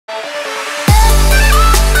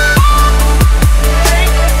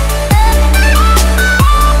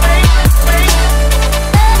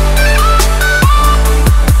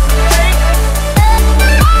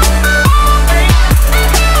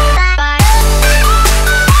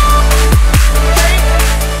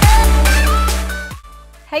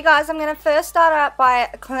guys, I'm going to first start out by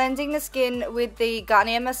cleansing the skin with the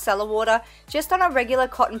Garnier Micellar water just on a regular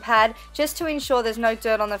cotton pad, just to ensure there's no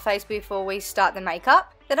dirt on the face before we start the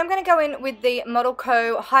makeup. Then I'm going to go in with the Model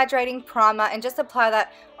Co Hydrating Primer and just apply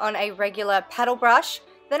that on a regular paddle brush.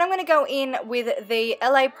 Then I'm going to go in with the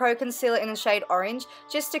LA Pro Concealer in the shade Orange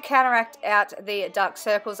just to counteract out the dark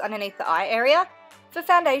circles underneath the eye area. For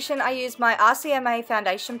foundation, I used my RCMA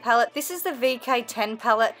foundation palette. This is the VK10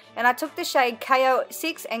 palette, and I took the shade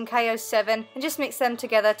KO6 and KO7 and just mixed them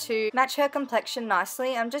together to match her complexion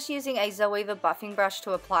nicely. I'm just using a Zoeva buffing brush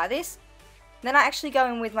to apply this. Then I actually go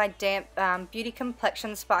in with my damp beauty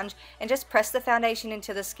complexion sponge and just press the foundation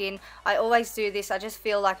into the skin. I always do this, I just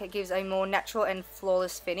feel like it gives a more natural and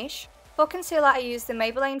flawless finish. For concealer, I used the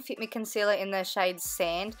Maybelline Fit Me Concealer in the shade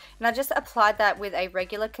Sand, and I just applied that with a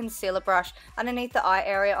regular concealer brush underneath the eye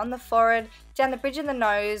area, on the forehead, down the bridge of the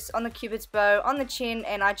nose, on the cupid's bow, on the chin,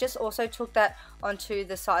 and I just also took that onto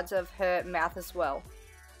the sides of her mouth as well.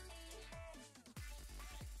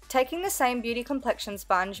 Taking the same beauty complexion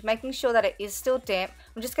sponge, making sure that it is still damp,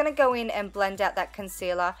 I'm just going to go in and blend out that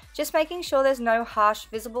concealer, just making sure there's no harsh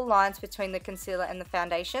visible lines between the concealer and the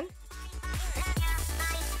foundation.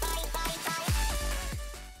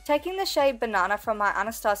 Taking the shade Banana from my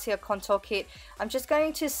Anastasia contour kit, I'm just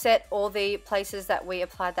going to set all the places that we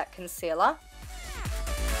applied that concealer.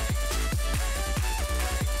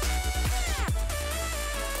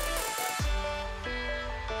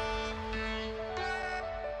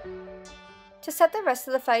 To set the rest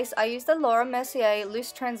of the face, I use the Laura Mercier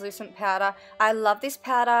Loose Translucent Powder. I love this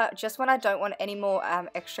powder just when I don't want any more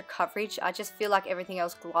extra coverage. I just feel like everything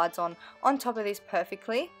else glides on top of this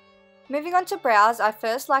perfectly. Moving on to brows, I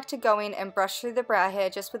first like to go in and brush through the brow hair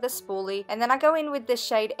just with a spoolie, and then I go in with the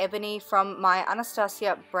shade Ebony from my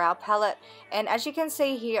Anastasia brow palette, and as you can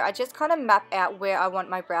see here, I just kind of map out where I want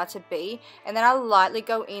my brow to be, and then I lightly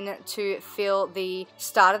go in to fill the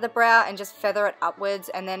start of the brow and just feather it upwards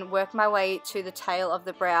and then work my way to the tail of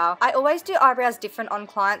the brow. I always do eyebrows different on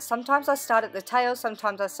clients. Sometimes I start at the tail,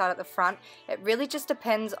 sometimes I start at the front. It really just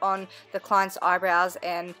depends on the client's eyebrows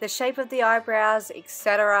and the shape of the eyebrows,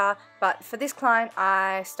 etc. But for this client,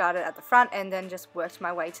 I started at the front and then just worked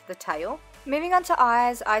my way to the tail. Moving on to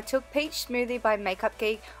eyes, I took Peach Smoothie by Makeup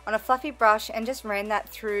Geek on a fluffy brush and just ran that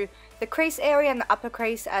through the crease area and the upper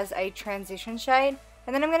crease as a transition shade.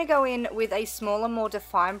 And then I'm going to go in with a smaller, more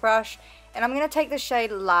defined brush, and I'm going to take the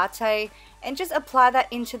shade Latte and just apply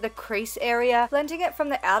that into the crease area, blending it from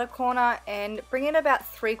the outer corner and bring it about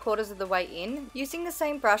 3/4 of the way in. Using the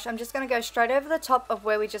same brush, I'm just going to go straight over the top of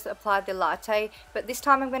where we just applied the Latte, but this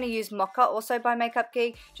time I'm going to use Mocha, also by Makeup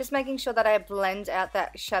Geek, just making sure that I blend out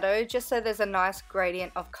that shadow just so there's a nice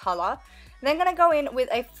gradient of colour. Then I'm going to go in with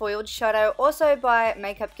a foiled shadow, also by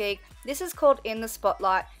Makeup Geek. This is called In the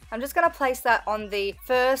Spotlight. I'm just going to place that on the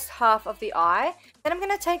first half of the eye. Then I'm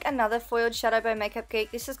going to take another foiled shadow by Makeup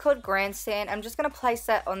Geek. This is called Grandstand. I'm just going to place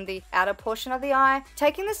that on the outer portion of the eye.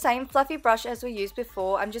 Taking the same fluffy brush as we used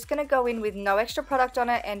before, I'm just going to go in with no extra product on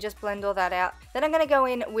it and just blend all that out. Then I'm going to go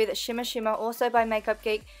in with Shimmer Shimmer, also by Makeup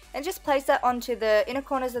Geek, and just place that onto the inner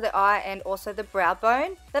corners of the eye and also the brow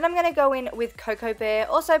bone. Then I'm going to go in with Cocoa Bear,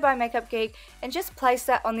 also by Makeup Geek, and just place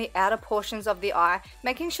that on the outer portions of the eye,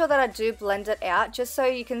 making sure that I do blend it out just so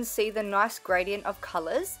you can see the nice gradient of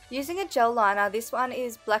colors. Using a gel liner, this one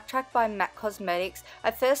is Black Track by MAC Cosmetics.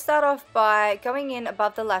 I first start off by going in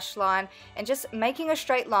above the lash line and just making a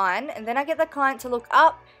straight line, and then I get the client to look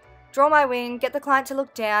up, draw my wing, get the client to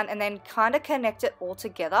look down, and then kind of connect it all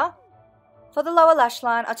together. For the lower lash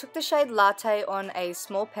line, I took the shade Latte on a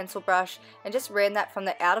small pencil brush and just ran that from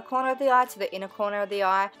the outer corner of the eye to the inner corner of the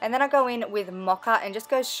eye. And then I go in with Mocha and just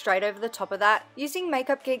go straight over the top of that. Using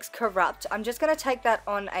Makeup Geek's Corrupt, I'm just going to take that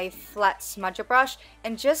on a flat smudger brush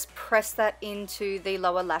and just press that into the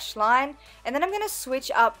lower lash line. And then I'm going to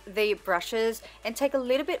switch up the brushes and take a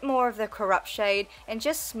little bit more of the Corrupt shade and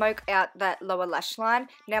just smoke out that lower lash line.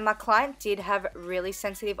 Now, my client did have really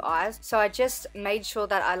sensitive eyes, so I just made sure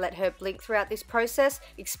that I let her blink throughout this process,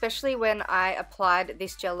 especially when I applied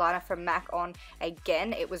this gel liner from MAC on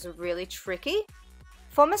again. It was really tricky.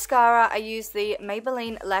 For mascara, I used the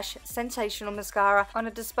Maybelline Lash Sensational Mascara on a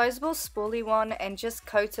disposable spoolie one and just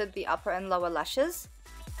coated the upper and lower lashes.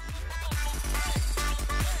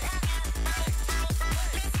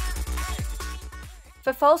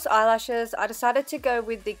 For false eyelashes, I decided to go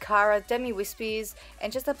with the Cara Demi Wispies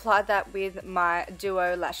and just applied that with my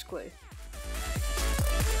Duo Lash Glue.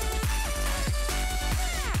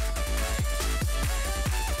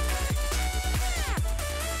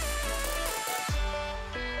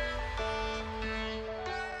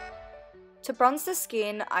 To To bronze the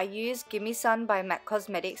skin, I used Gimme Sun by MAC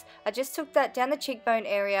Cosmetics. I just took that down the cheekbone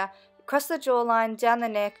area, across the jawline, down the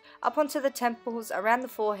neck, up onto the temples, around the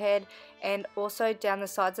forehead, and also down the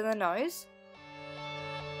sides of the nose.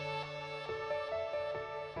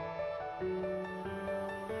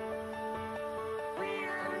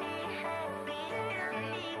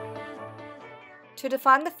 To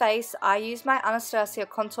define the face, I used my Anastasia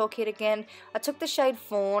contour kit again. I took the shade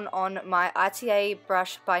Fawn on my ITA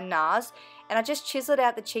brush by NARS and I just chiseled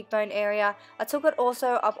out the cheekbone area. I took it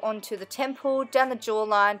also up onto the temple, down the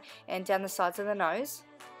jawline and down the sides of the nose.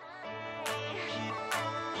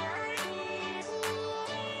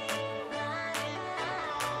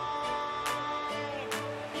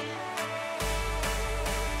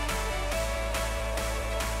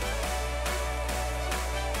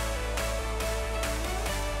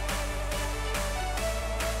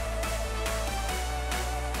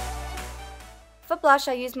 For blush,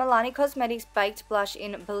 I used Milani Cosmetics Baked Blush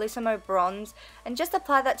in Bellissimo Bronze and just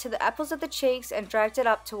applied that to the apples of the cheeks and dragged it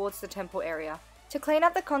up towards the temple area. To clean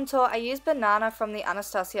up the contour, I used Banana from the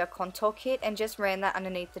Anastasia contour kit and just ran that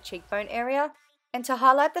underneath the cheekbone area. And to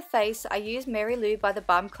highlight the face, I used Mary Lou by the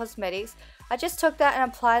Balm Cosmetics. I just took that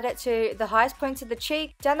and applied it to the highest points of the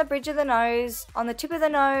cheek, down the bridge of the nose, on the tip of the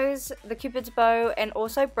nose, the cupid's bow, and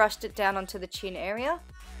also brushed it down onto the chin area.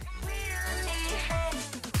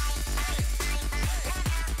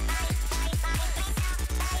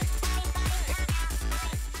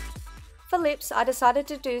 For lips, I decided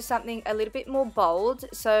to do something a little bit more bold,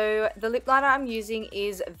 so the lip liner I'm using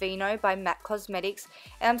is Vino by MAC Cosmetics,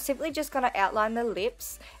 and I'm simply just going to outline the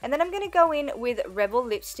lips, and then I'm going to go in with Rebel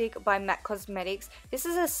Lipstick by MAC Cosmetics. This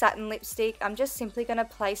is a satin lipstick. I'm just simply going to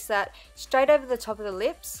place that straight over the top of the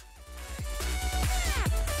lips.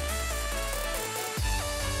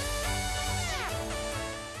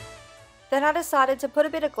 Then I decided to put a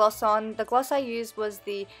bit of gloss on. The gloss I used was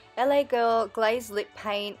the LA Girl Glaze Lip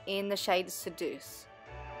Paint in the shade Seduce.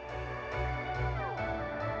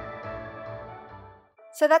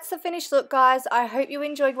 So that's the finished look, guys. I hope you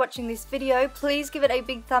enjoyed watching this video. Please give it a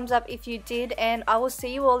big thumbs up if you did, and I will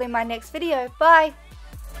see you all in my next video. Bye!